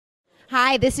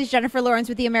Hi, this is Jennifer Lawrence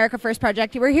with the America First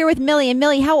Project. We're here with Millie. And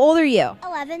Millie, how old are you?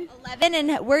 11. 11,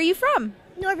 and where are you from?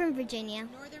 Northern Virginia.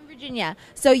 Northern Virginia.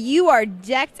 So you are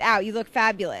decked out. You look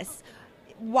fabulous.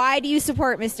 Why do you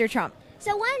support Mr. Trump?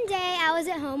 So one day I was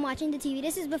at home watching the TV.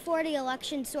 This is before the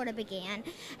election sort of began.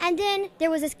 And then there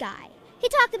was this guy. He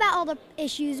talked about all the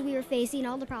issues we were facing,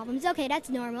 all the problems. Okay, that's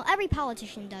normal. Every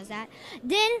politician does that.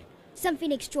 Then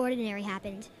something extraordinary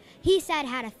happened. He said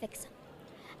how to fix them.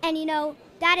 And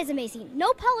that is amazing.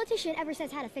 No politician ever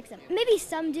says how to fix them. Maybe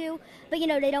some do, but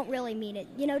they don't really mean it.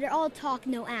 They're all talk,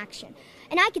 no action.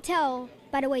 And I could tell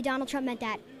by the way Donald Trump meant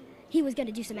that he was going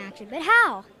to do some action. But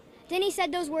how? Then he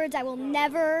said those words I will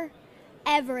never,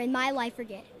 ever in my life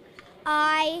forget.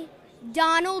 I,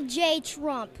 Donald J.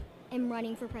 Trump, am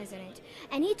running for president.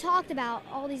 And he talked about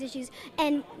all these issues.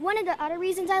 And one of the other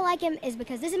reasons I like him is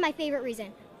because this is my favorite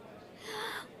reason.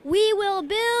 We will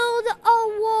build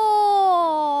a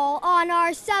wall on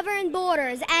our southern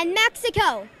borders, and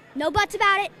Mexico, no buts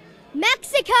about it,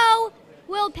 Mexico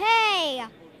will pay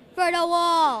for the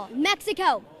wall.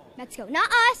 Mexico,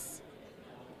 not us.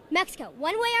 Mexico,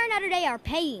 one way or another, they are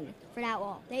paying for that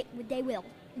wall. They will.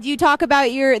 Do you talk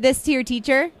about this to your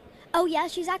teacher? Oh, yeah,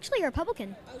 she's actually a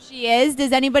Republican. Oh, she is?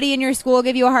 Does anybody in your school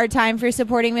give you a hard time for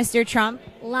supporting Mr. Trump?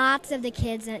 Lots of the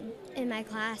kids in my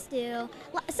class do.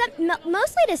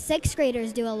 Mostly the sixth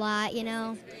graders do a lot,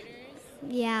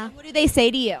 Yeah. What do they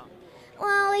say to you?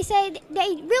 Well, they say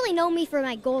they really know me for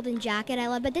my golden jacket I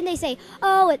love, but then they say,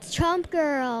 oh, it's Trump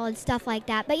girl and stuff like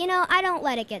that. But, I don't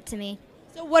let it get to me.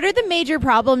 So what are the major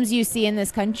problems you see in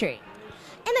this country?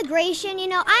 Immigration,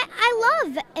 I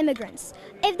love immigrants.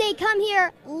 If they come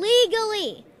here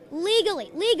legally.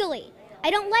 I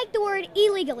don't like the word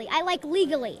illegally. I like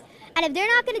legally. And if they're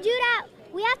not going to do that,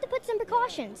 we have to put some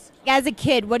precautions. As a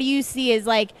kid, what do you see as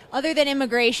other than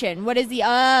immigration, what is the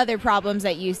other problems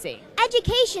that you see?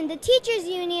 Education. The teachers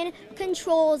union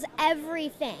controls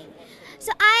everything.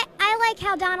 So I like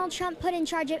how Donald Trump put in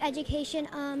charge of education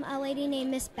a lady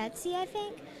named Miss Betsy, I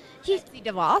think. Betsy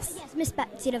DeVos? Yes, Miss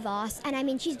Betsy DeVos.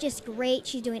 And she's just great.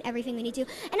 She's doing everything we need to.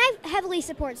 And I heavily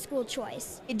support school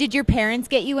choice. Did your parents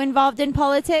get you involved in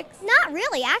politics? Not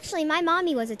really. Actually, my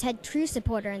mommy was a Ted Cruz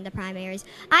supporter in the primaries.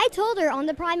 I told her on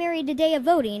the primary the day of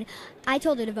voting, I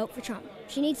told her to vote for Trump.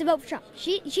 She needs to vote for Trump.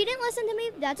 She didn't listen to me.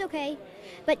 That's okay.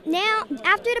 But now,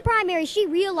 after the primary, she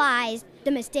realized the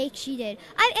mistake she did.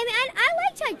 I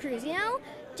like Ted Cruz,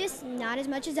 just not as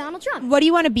much as Donald Trump. What do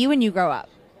you want to be when you grow up?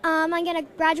 I'm going to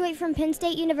graduate from Penn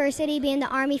State University, be in the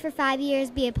Army for 5 years,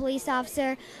 be a police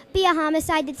officer, be a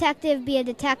homicide detective, be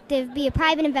a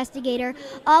private investigator,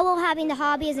 all while having the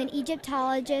hobby as an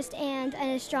Egyptologist and an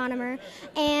astronomer.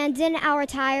 And then I'll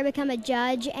retire, become a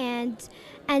judge, and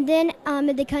then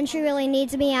if the country really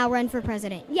needs me, I'll run for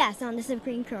president. Yes, on the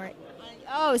Supreme Court.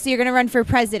 Oh, so you're going to run for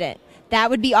president. That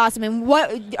would be awesome. And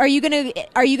what are you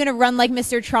gonna run like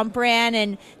Mr. Trump ran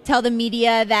and tell the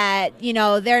media that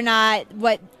they're not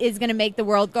what is gonna make the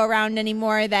world go round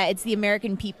anymore? That it's the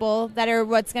American people that are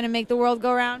what's gonna make the world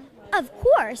go round? Of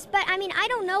course, but I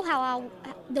don't know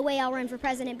the way I'll run for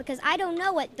president because I don't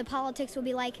know what the politics will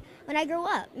be like when I grow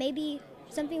up. Maybe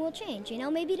something will change.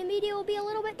 Maybe the media will be a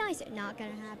little bit nicer. Not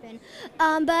gonna happen.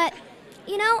 But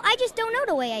I just don't know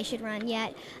the way I should run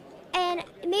yet. And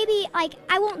maybe,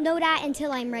 I won't know that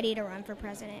until I'm ready to run for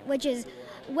president, which is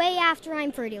way after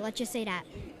I'm 30, let's just say that.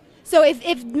 So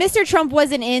if Mr. Trump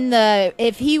wasn't in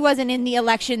the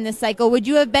election this cycle, would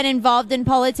you have been involved in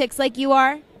politics like you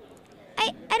are?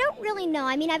 I don't really know.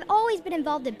 I've always been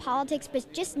involved in politics,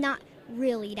 but just not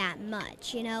really that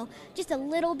much, just a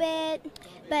little bit.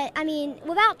 But,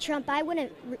 without Trump, I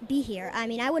wouldn't be here.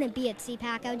 I wouldn't be at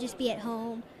CPAC. I would just be at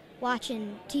home,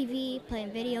 watching TV,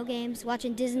 playing video games,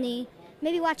 watching Disney,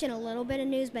 maybe watching a little bit of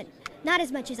news, but not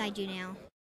as much as I do now.